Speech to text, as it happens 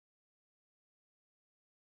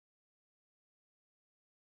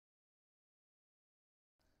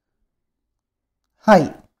Hi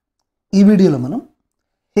ఈ వీడియోలో మనం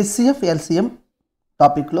HCF LCM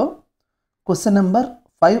టాపిక్లో క్వశ్చన్ నెంబర్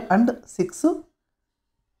 5 and 6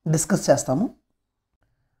 డిస్కస్ చేస్తాము.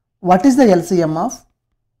 What is the LCM of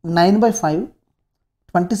 9/5,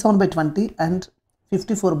 27/20 and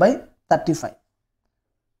 54/35?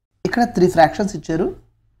 ఇక్కడ 3 ఫ్రాక్షన్స్ ఇచ్చారు.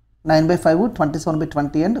 9/5,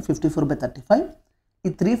 27/20 అండ్ 54/35. ఈ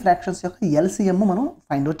 3 ఫ్రాక్షన్స్ యొక్క LCM మనం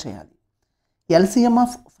ఫైండ్ అవుట్ చేయాలి. LCM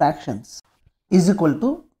of fractions is equal to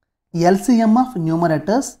LCM of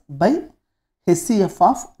numerators by HCF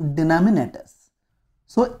of denominators.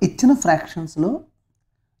 So ఇచ్చిన ఫ్రాక్షన్స్లో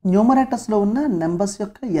న్యూమరేటర్స్లో ఉన్న నెంబర్స్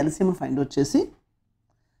యొక్క LCM ఫైండ్ అవుట్ చేసి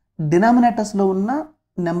డినామినేటర్స్లో ఉన్న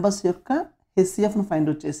నెంబర్స్ యొక్క HCFను ఫైండ్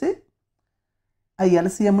అవుట్ చేసి ఆ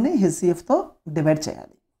LCMని HCFతో డివైడ్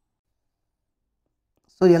చేయాలి.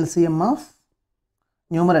 So LCM of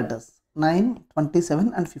numerators 9, 27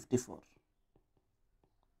 and 54.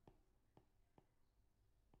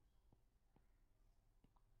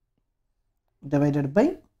 Divided by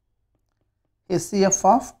HCF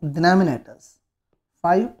of denominators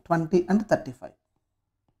 5, 20 and 35.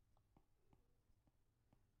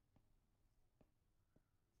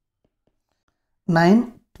 Nine,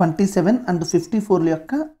 27 and 54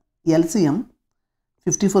 యొక్క LCM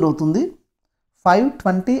 54 అవుతుంది. 5,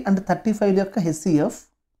 20 and 35 యొక్క HCF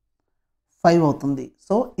 5 అవుతుంది.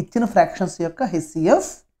 సో ఇచ్చిన ఫ్రాక్షన్స్ యొక్క HCF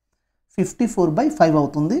 54/5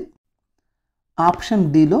 అవుతుంది. ఆప్షన్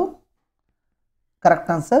డిలో కరెక్ట్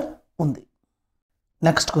ఆన్సర్ ఉంది.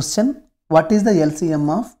 Next question, what is the LCM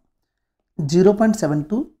of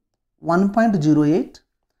 0.72, 1.08,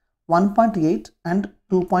 1.8 and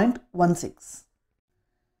 2.16?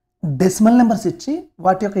 Decimal numbers ఇచ్చి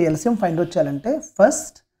వాటి యొక్క LCM ఫైండ్ అవుట్ చేయాలంటే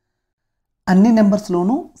ఫస్ట్ అన్ని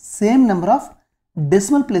నెంబర్స్లోనూ same number of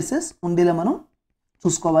decimal places ఉండేలా మనం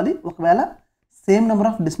చూసుకోవాలి. ఒకవేళ same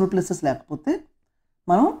number of decimal places లేకపోతే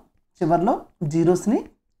మనం చివరిలో జీరోస్ని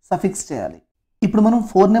సఫిక్స్ చేయాలి. ఇప్పుడు మనం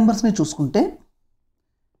 4 నెంబర్స్ని చూసుకుంటే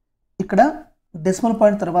ఇక్కడ డెసిమల్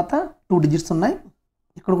పాయింట్ తర్వాత 2 డిజిట్స్ ఉన్నాయి.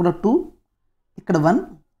 ఇక్కడ కూడా 2, ఇక్కడ 1,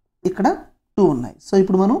 ఇక్కడ 2 ఉన్నాయి. సో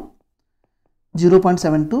ఇప్పుడు మనం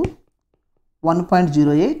 0.72,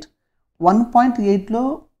 1.08, 1.8లో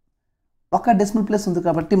ఒక డెసిమల్ ప్లేస్ ఉంది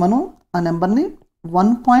కాబట్టి మనం ఆ నెంబర్ని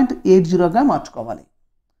 1.80గా మార్చుకోవాలి.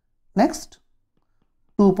 నెక్స్ట్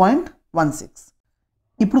 2.16.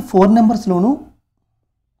 ఇప్పుడు 4 నెంబర్స్లోనూ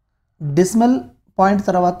డెసిమల్ పాయింట్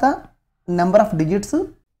తర్వాత నెంబర్ ఆఫ్ డిజిట్స్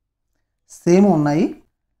సేమ్ ఉన్నాయి.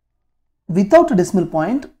 వితౌట్ డెసిమల్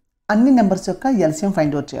పాయింట్ అన్ని నెంబర్స్ యొక్క LCM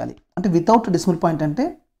ఫైండ్ అవుట్ చేయాలి. అంటే వితౌట్ డెసిమల్ పాయింట్ అంటే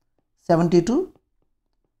 72,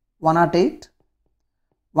 108,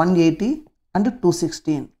 180 అండ్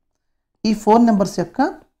 216. ఈ 4 నెంబర్స్ యొక్క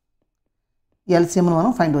LCMను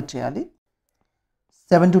మనం ఫైండ్ అవుట్ చేయాలి.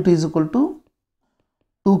 72 is equal to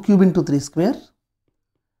 2 cube into 3 square.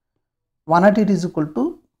 108 is equal to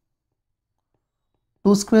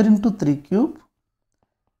 2 square into 3 cube.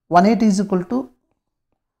 180 is equal to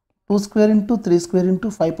 2 square into 3 square into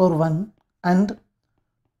 5 power 1 and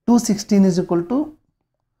 216 is equal to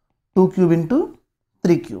 2 cube into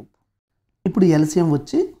 3 cube. ఇప్పుడు LCM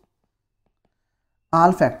వచ్చి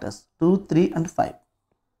all factors 2, 3 and 5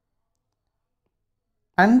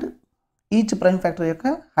 and each prime factor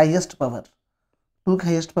యొక్క highest power. 2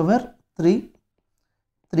 highest power 3,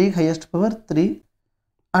 3 highest power 3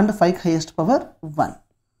 and 5 highest power 1.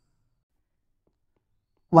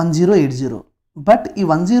 1080. But ఈ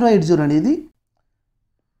 1080 అనేది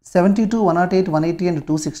 72, 108, 180 and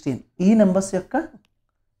 216 ఈ numbers యొక్క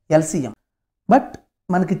LCM. But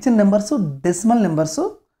మనకి ఇచ్చిన numbers decimal numbers,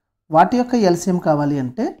 వాటి యొక్క LCM కావాలి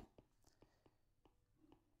అంటే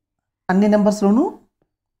అన్ని నెంబర్స్లోనూ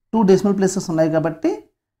 2 డెసిమల్ ప్లేసెస్ ఉన్నాయి కాబట్టి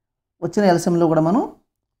వచ్చిన LCMలో కూడా మనం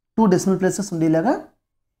 2 డెసిమల్ ప్లేసెస్ ఉండేలాగా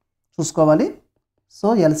చూసుకోవాలి. సో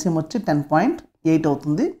LCM వచ్చి 10.8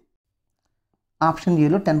 అవుతుంది. ఆప్షన్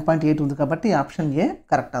ఏలో 10.8 ఉంది కాబట్టి ఆప్షన్ ఏ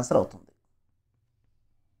కరెక్ట్ ఆన్సర్ అవుతుంది.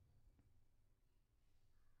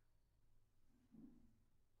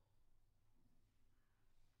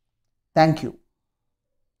 Thank you.